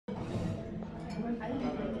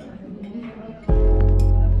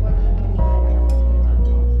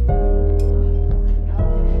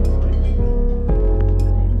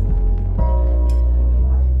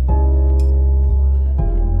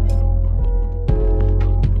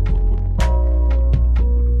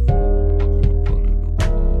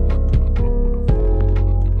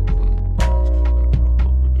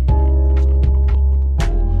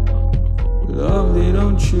Lovely,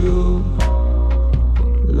 don't you?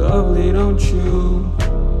 Lovely, don't you?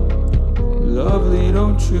 Lovely,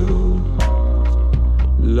 don't you?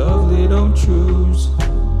 Lovely, don't choose.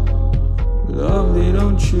 Lovely,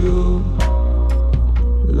 don't you?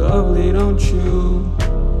 Lovely, don't you?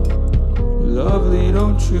 Lovely,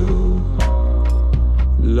 don't you?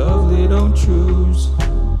 Lovely, don't choose.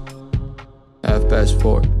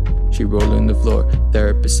 4:30, she rolling the floor.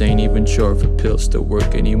 Therapist ain't even sure if her pills still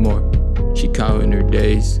work anymore. She counting her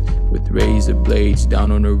days with razor blades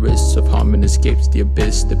down on her wrists. Of harming escapes the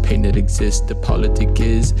abyss, the pain that exists. The politic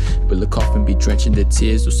is, will the coffin be drenched in the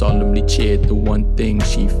tears or solemnly cheered? The one thing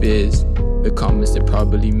she fears, the comments they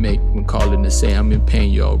probably make when calling to say I'm in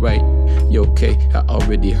pain. You alright? You okay? I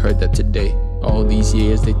already heard that today. All these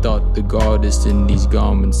years they thought the goddess in these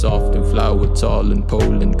garments, soft and flower tall in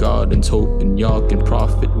Poland gardens, hoping y'all can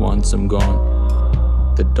profit once I'm gone.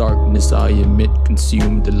 The darkness I emit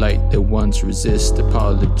consumed the light that once resist.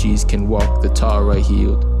 Apologies can walk the tar I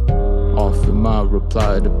healed. Offer my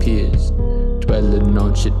reply to peers, dwelling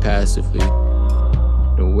on shit passively.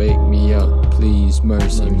 Don't wake me up, please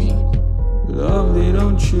mercy me. Lovely,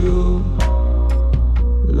 don't you?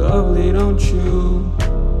 Lovely, don't you?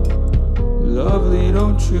 Lovely,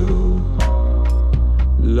 don't you?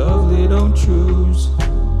 Lovely, don't choose.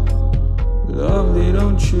 Lovely,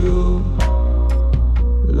 don't you?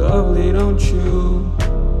 Lovely, don't you?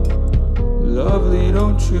 Lovely,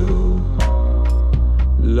 don't you?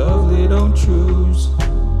 Lovely, don't choose.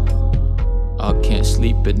 I can't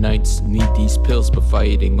sleep at nights, need these pills, but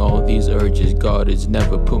fighting all these urges. God has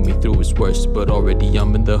never put me through his worst, but already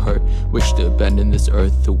I'm in the hurt. Wish to abandon this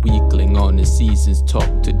earth, a weakling on his seasons.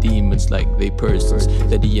 Talk to demons like they persons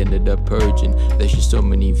that he ended up purging. There's just so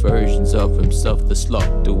many versions of himself that's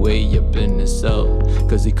locked away up in his cell,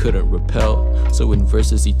 cause he couldn't repel. So in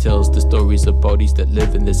verses he tells the stories of bodies that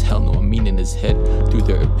live in this hell. No, I mean in his head, through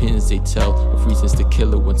their opinions they tell of reasons to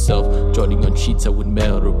kill oneself. Jotting on sheets I would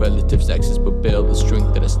mail to relatives, exes, but bail the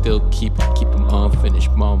strength that I still keep them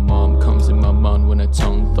unfinished. My mom comes in my mind when I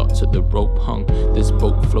tongue thoughts of the rope hung. This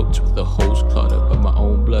boat floats with the hose cluttered by my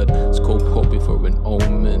own blood. Scope hoping for an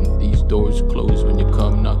omen. These doors close when you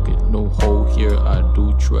come knocking. No hole here, I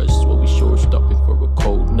do trust. While we shore stopping for a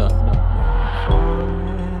cold nut.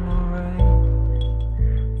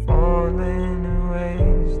 Falling in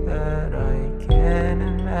ways that I can't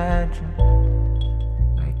imagine.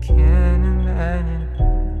 I can't imagine.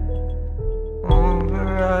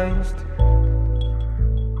 Overized,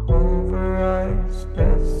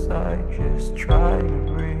 yes, I just try to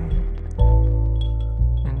breathe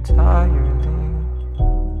entirely.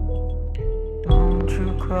 Don't you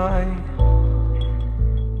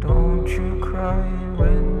cry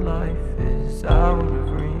when life is out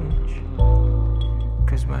of reach,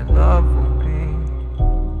 'cause my love will be